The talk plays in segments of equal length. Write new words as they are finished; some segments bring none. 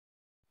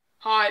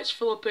Hi, it's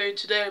Philippine.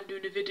 Today I'm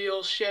doing a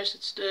video. Yes,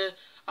 today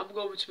I'm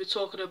going to be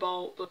talking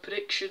about the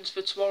predictions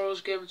for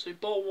tomorrow's game between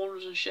Bolton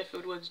Wanderers and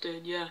Sheffield Wednesday.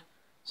 And yeah,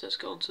 so let's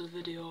get on to the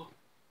video.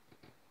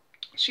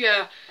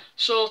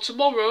 So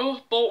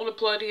tomorrow Bolton are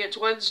playing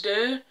against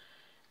Wednesday.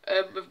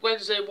 With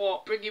Wednesday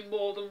bringing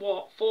more than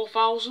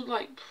 4,000,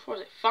 like what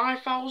is it,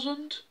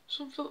 5,000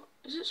 something?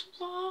 Is it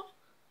something like that?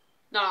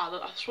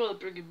 Nah, I swear they're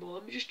bringing more.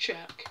 Let me just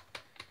check.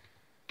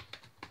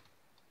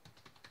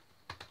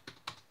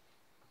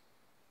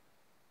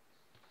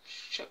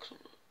 Check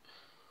something.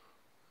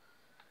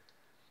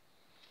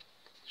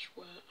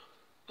 Swear.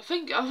 I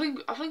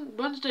think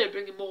Wednesday are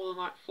bringing more than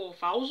like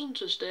 4,000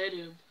 to the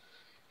stadium,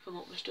 if I'm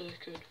not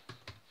mistaken.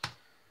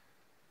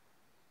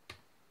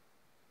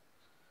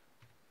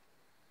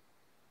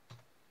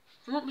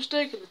 If I'm not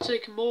mistaken, they're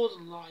taking more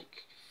than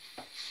like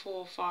 4,000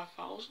 or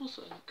 5,000, I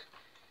think.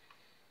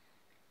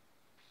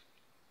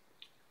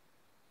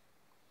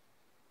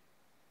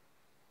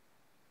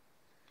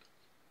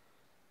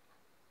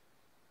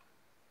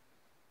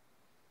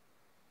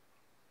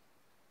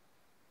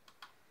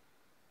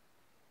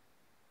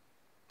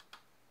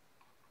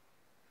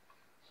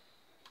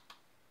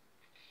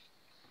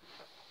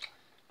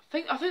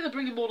 I think they're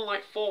bringing more than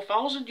like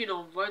 4,000, you know,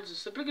 on Wednesday.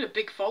 So they're bringing a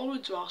big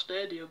following to our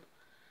stadium.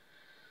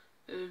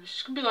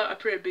 It's going to be like a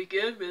pretty big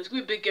game, really. It's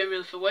going to be a big game,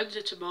 really, for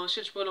Wednesday tomorrow,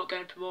 since we're not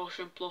getting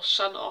promotion. Plus,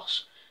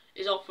 Santos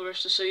is out for the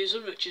rest of the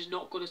season, which is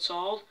not good at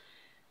all.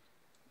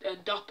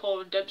 And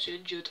Dapo and Dempsey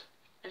injured.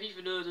 I've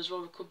even heard as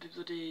well we could be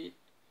bloody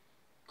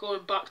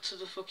going back to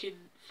the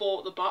fucking 4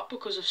 at the back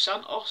because of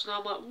Santos. And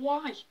I'm like,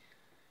 why?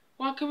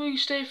 Why can't we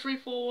stay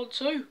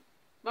 3-4-1-2?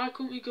 Why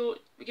couldn't we go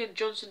again?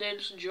 Johnson,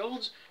 Ames, and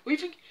Jones. We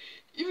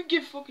even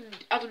give fucking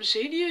Adam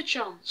Senior a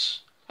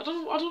chance. I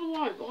don't know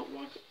why.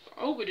 Why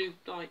I hope we do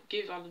like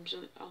give Adam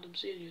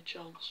Senior a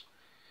chance.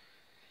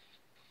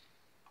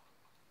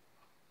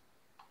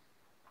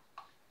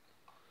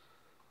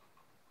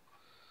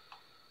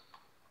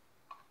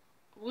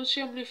 I want to see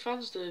how many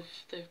fans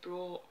they've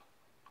brought.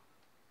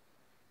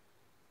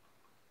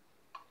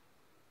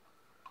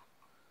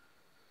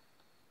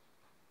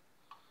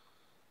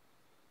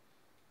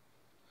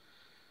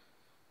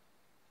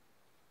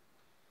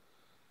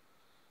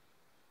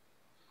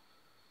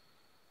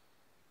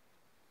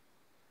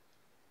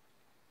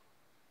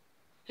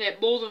 Yeah,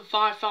 more than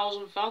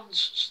 5,000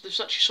 fans. So they've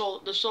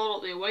actually sold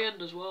out the away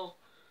end as well.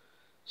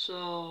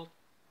 So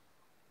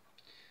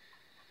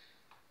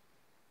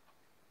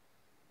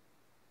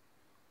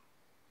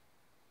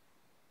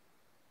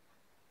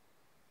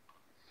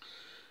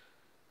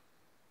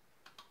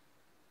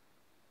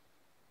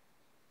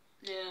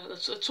yeah,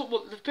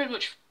 they've pretty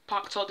much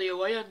packed out the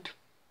away end.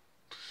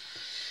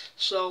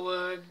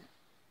 So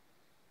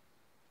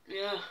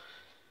yeah,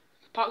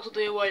 packed out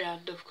the away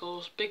end, of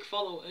course, big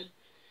following.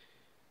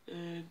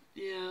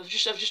 Yeah, I've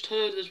just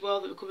heard as well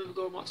that we could be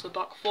going back to the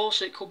back four,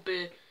 so it could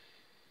be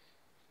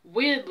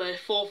weirdly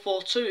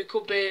 4-4-2. It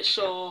could be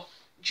so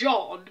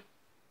Johnson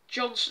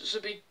to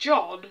be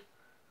John.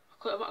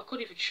 I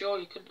couldn't even show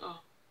you, couldn't I?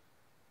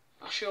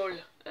 I'll show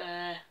you.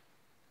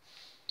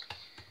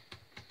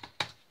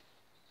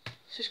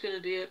 This is going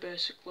to be it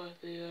basically.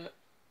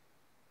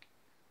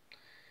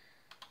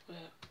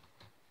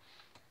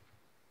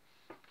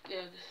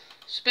 Yeah,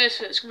 so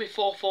basically it's going to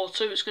be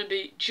 4-4-2. It's going to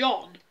be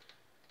John.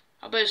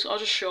 I'll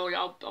just show you.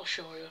 I'll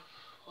show you.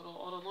 I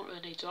don't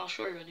really need to. I'll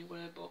show you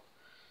anyway. But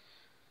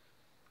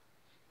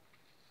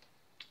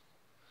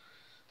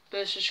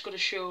basically, just going to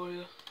show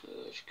you.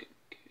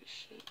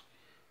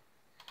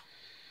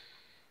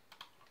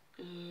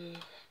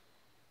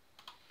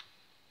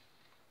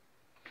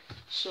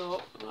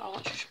 So I'll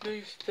actually just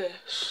move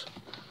this.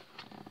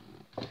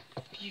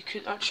 You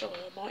can actually,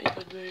 I might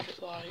even move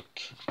it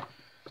like,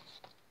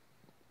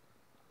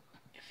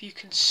 if you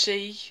can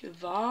see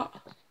that.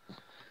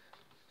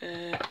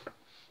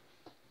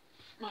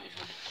 Might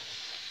even.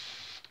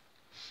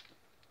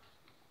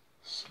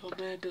 So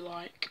maybe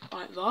like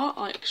that,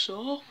 like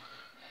so.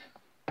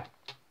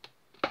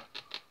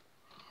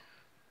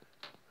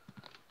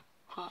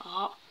 Like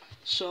that.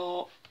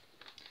 So,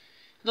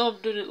 no,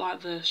 I'm doing it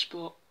like this,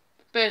 but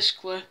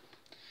basically,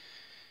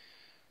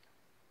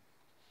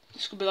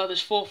 it's going to be like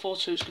this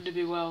 4-4-2. It's going to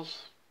be, well,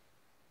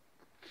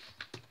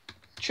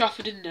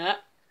 Trafford in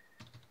net.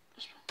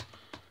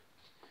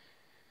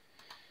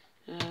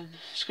 And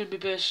it's going to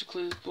be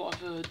basically what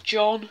I've heard.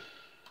 Johnston.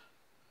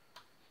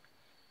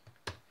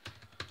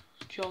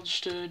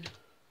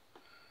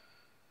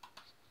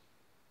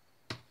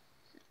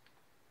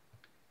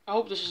 I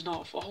hope it's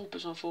not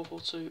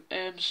 4-4-2.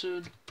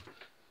 Ameson.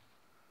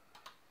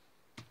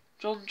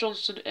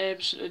 Johnston,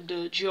 Ameson,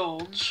 and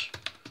Jones.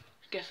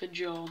 Geffen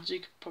Jones. He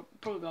could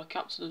probably be our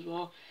captain as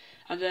well.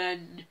 And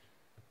then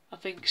I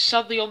think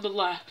Sadly on the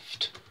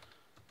left.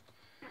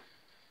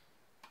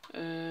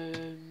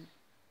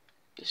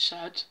 They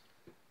said.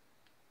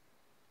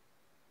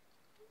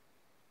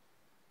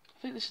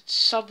 I think they said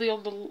Sadly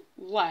on the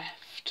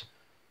left.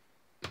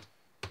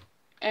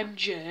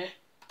 MJ.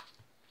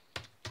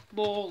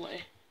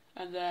 Morley.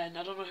 And then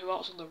I don't know who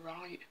else on the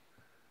right.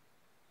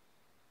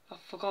 I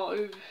forgot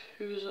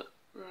who was it.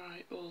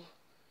 Right, well.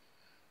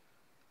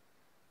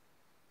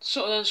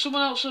 So then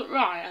someone else at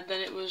right, and then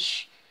it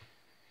was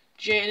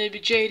it'd be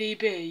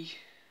JDB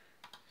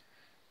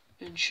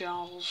and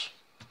Charles.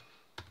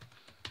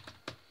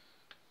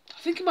 I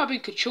think it might be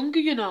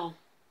Kachunga, you know.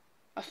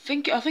 I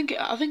think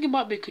it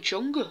might be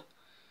Kachunga.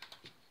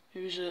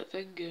 Who's a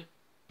thingy?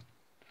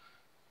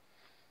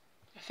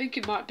 I think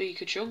it might be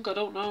Kachunga. I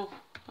don't know.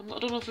 I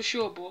don't know for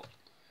sure, but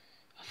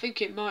I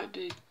think it might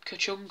be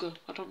Kachunga.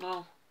 I don't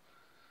know.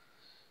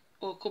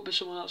 Or it could be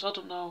someone else. I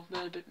don't know.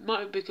 Maybe it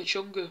might be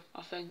Kachunga.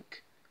 I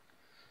think.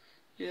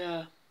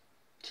 Yeah.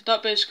 So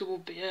that basically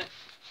would be it.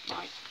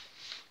 Like.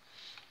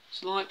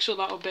 So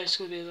that would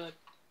basically be the.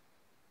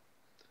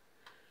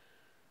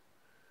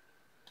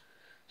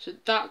 So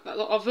that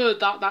I've heard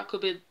that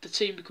could be the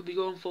team we could be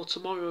going for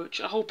tomorrow,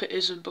 which I hope it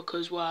isn't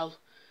because well.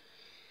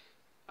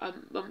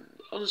 I'm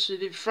honestly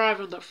they've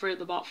thriving on that three at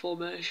the back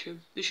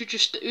formation. It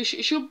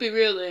should be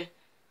really.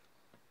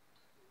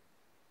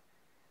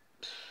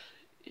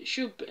 It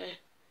should be,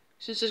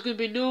 since there's going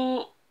to be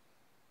no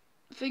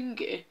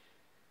thingy,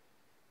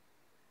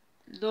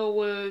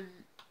 no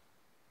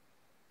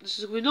there's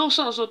going to be no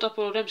Santos or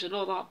Depot or Dempsey,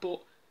 know that,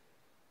 but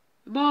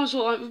we might as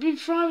well, like, we've been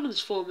thriving on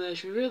this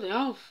formation, we really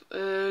have.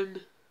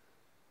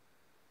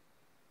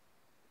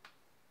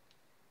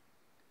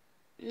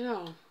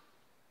 Yeah,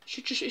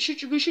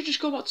 we should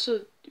just go back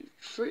to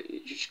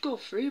just go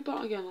free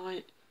back again,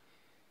 like,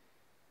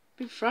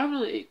 been thriving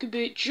on it. It could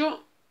be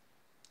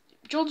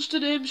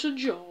Johnston, Ameson,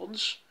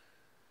 Jones,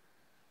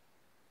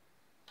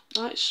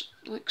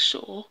 like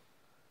so.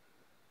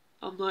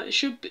 I'm like, it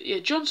should be, yeah,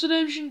 Johnson,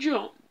 Ameson,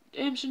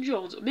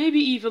 Jones, maybe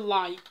even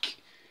like,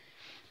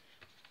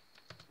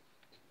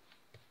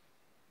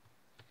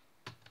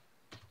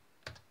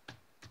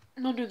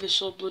 I'm not doing this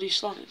so bloody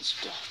slanted,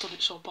 I've done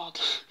it so bad.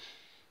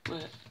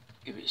 Wait,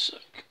 give me a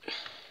sec.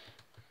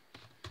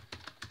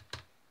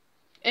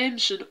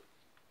 Ameson,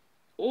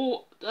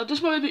 oh,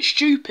 this might be a bit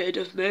stupid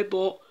of me,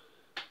 but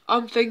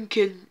I'm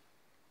thinking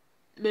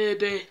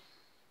maybe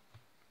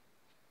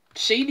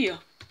Senior.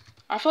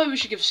 I feel like we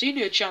should give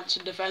Senior a chance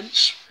in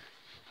defence.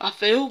 I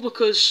feel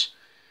because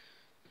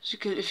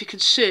if you can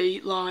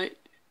see, like,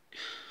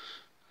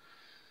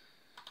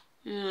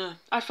 yeah,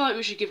 I feel like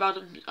we should give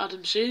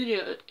Adam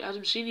Senior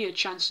a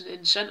chance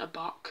in centre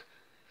back.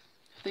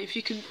 I think if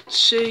you can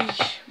see,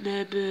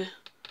 maybe,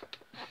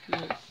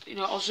 you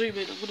know, I'll zoom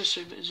in. I'm gonna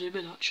zoom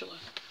in actually.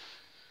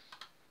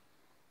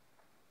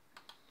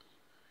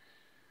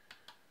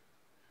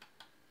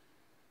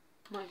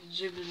 Might even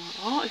zoom in like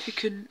that if you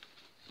can,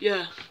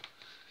 yeah.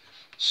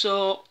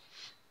 So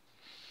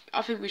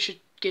I think we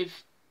should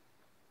give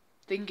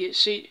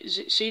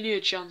Senior a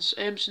chance.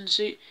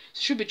 It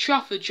should be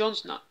Trafford,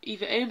 Johnson,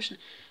 either Ameson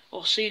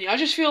or Senior. I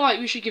just feel like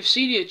we should give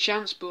Senior a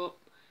chance, but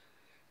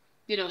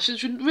you know,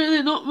 since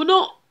we're not going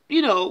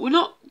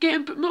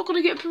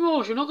to get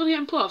promotion, we're not going to get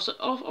in playoffs. I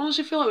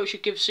honestly feel like we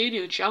should give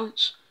Senior a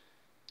chance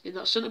in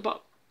that centre back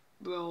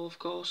role, of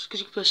course, because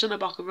he can play centre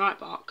back and right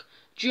back.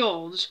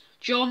 John,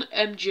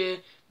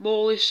 MJ,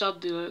 Morley,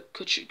 Sadler,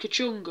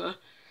 Kachunga.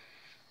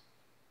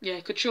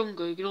 Yeah,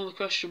 Kachunga, ignore the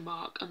question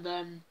mark, and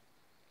then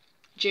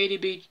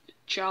JDB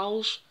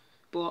Charles.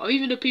 But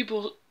even the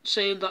people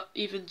saying that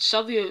even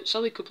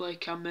Sadler could play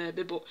Cam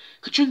maybe, but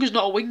Kachunga's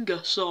not a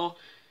winger, so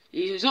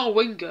he's not a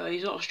winger,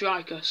 he's not a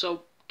striker,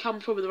 so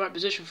Cam's probably the right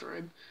position for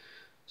him.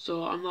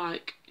 So I'm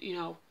like, you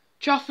know,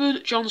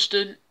 Trafford,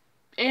 Johnston,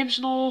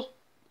 Amesnor,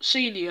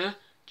 Senior,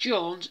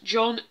 Jones,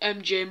 John,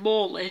 MJ,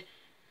 Morley,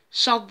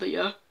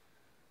 Sadler,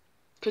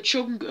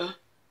 Kachunga,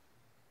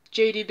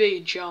 JDB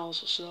and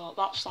Charles. So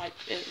that's like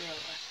it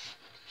really.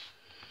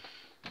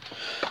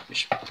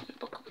 Just put it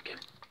back up again.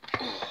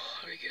 Oh,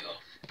 there we go.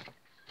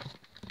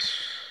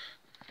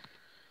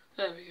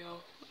 There we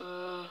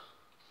go.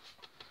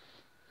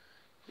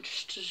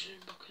 Just to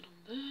zoom back in on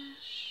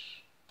this.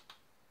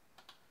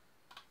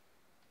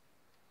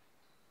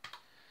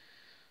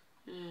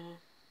 Yeah.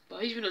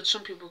 But even had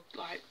some people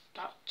like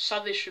that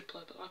Sadly should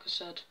play, but like I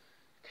said,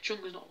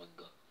 Kachunga's not a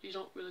winger. He's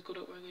not really good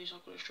at winger, he's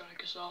not good at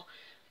striker, so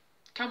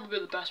Cam would be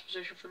the best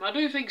position for him. I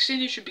do think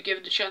Senior should be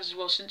given the chance as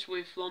well since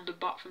we've loaned him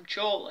back from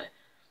Chorley.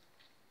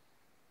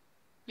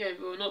 Yeah,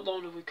 we're not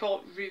loaned him, we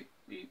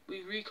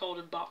recalled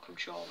him back from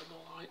Chorley,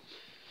 more like.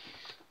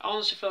 I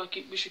honestly feel like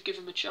we should give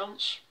him a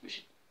chance. We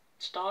should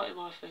start him,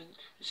 I think,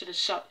 instead of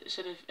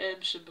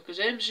Ameson, because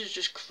Ameson's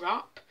just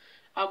crap.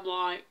 I'm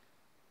like,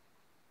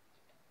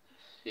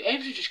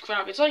 Ameson's just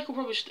crap. It's like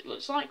we'll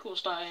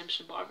start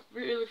Ameson, but I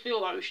really feel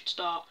like we should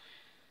start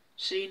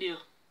Senior,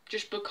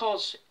 just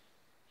because,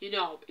 you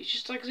know, it's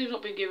just like he's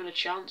not been given a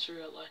chance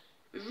really.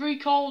 We've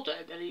recalled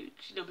him and he's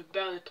been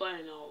barely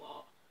playing and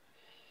all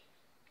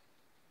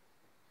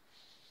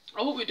that.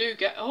 I hope we do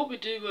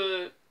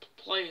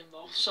play him though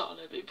on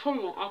Saturday, but it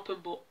probably won't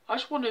happen. But I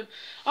just want him.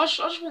 I just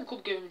want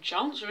to give him a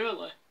chance,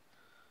 really. I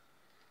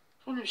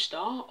just want him to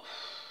start.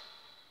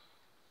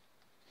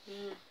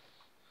 Yeah.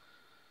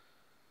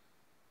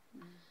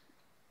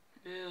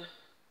 Yeah.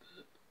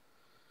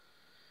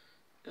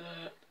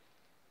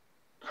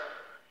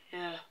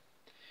 Yeah.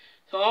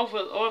 So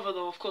however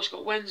though, of course, you've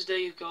got Wednesday.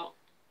 You've got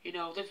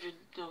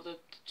the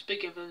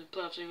big game in the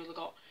playoffs. You've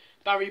got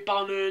Barry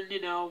Bannon,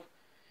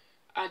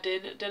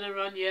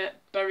 Adeniran,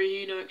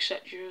 Berahino,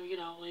 etc.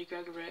 Lee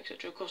Gregory,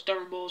 etc. Of course,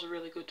 Darren Moore's a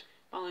really good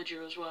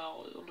manager as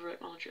well,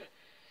 underrated manager.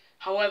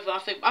 However, I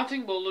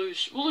think we'll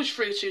lose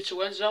 3-2 to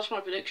Wednesday. That's my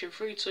prediction,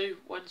 3-2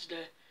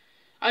 Wednesday.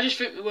 I just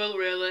think we will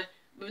really.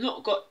 We've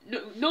not got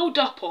no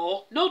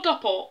Dapo,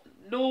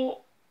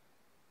 no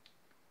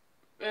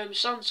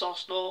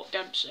Santos, no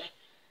Dempsey.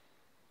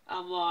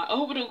 I'm like, I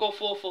hope we don't go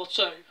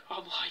 4-4-2.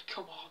 I'm like,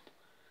 come on.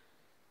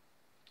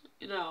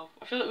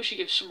 I feel like we should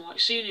give someone like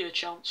Senior a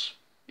chance.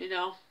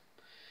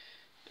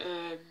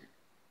 Because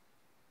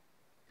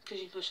you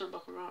can play something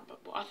back and right back.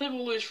 But I think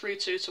we'll lose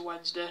 3-2 to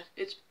Wednesday.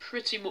 It's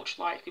pretty much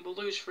likely we'll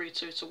lose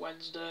 3-2 to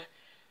Wednesday.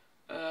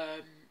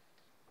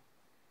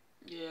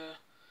 Yeah.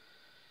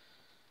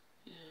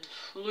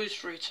 We'll lose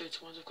 3-2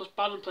 to Wednesday. Of course,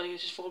 Bannon playing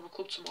against his former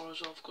club tomorrow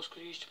as well, of course,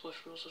 because he used to play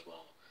for us as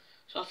well.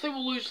 So I think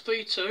we'll lose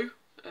 3-2.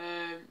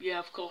 Yeah,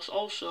 of course,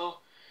 also,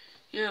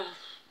 yeah,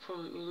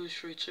 probably we'll lose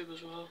 3-2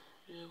 as well.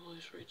 Yeah, we'll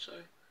lose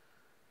 3-2.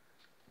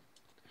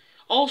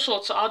 Also,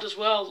 to add as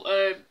well,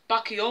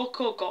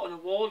 Bakayoko got an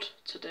award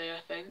today,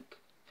 I think.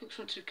 I think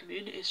something to the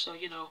community, so,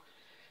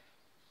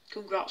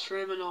 congrats for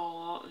him and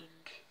all that,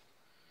 and,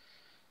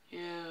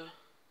 yeah.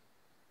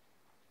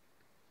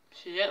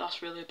 So, yeah,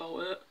 that's really about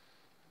it.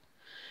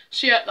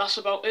 So, yeah, that's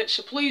about it.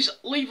 So, please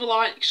leave a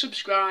like,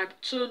 subscribe,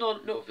 turn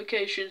on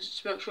notifications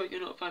to make sure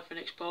you're notified for the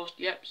next post.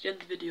 Yep, it's the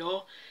end of the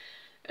video.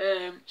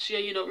 So,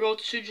 yeah, road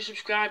to 200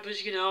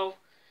 subscribers, road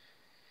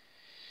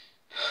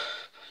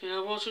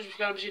to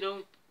subscribers,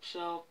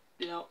 so,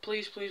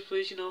 please,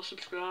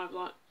 subscribe,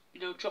 like,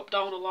 drop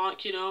down a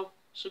like,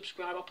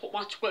 subscribe. I'll put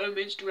my Twitter and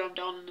Instagram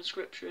down in the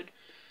description,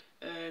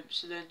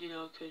 so then,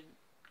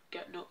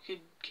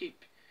 can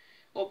keep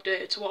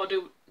updated to what I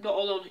do, not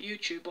only on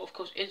YouTube, but of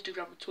course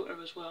Instagram and Twitter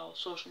as well,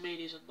 social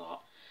medias and that.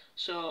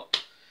 So,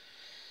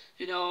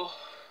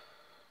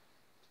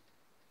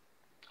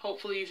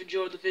 hopefully you've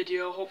enjoyed the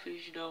video, hopefully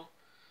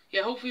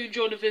you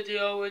enjoyed the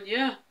video, and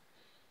yeah,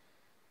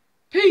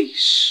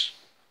 peace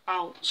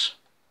out.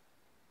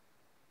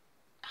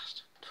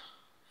 Bastard.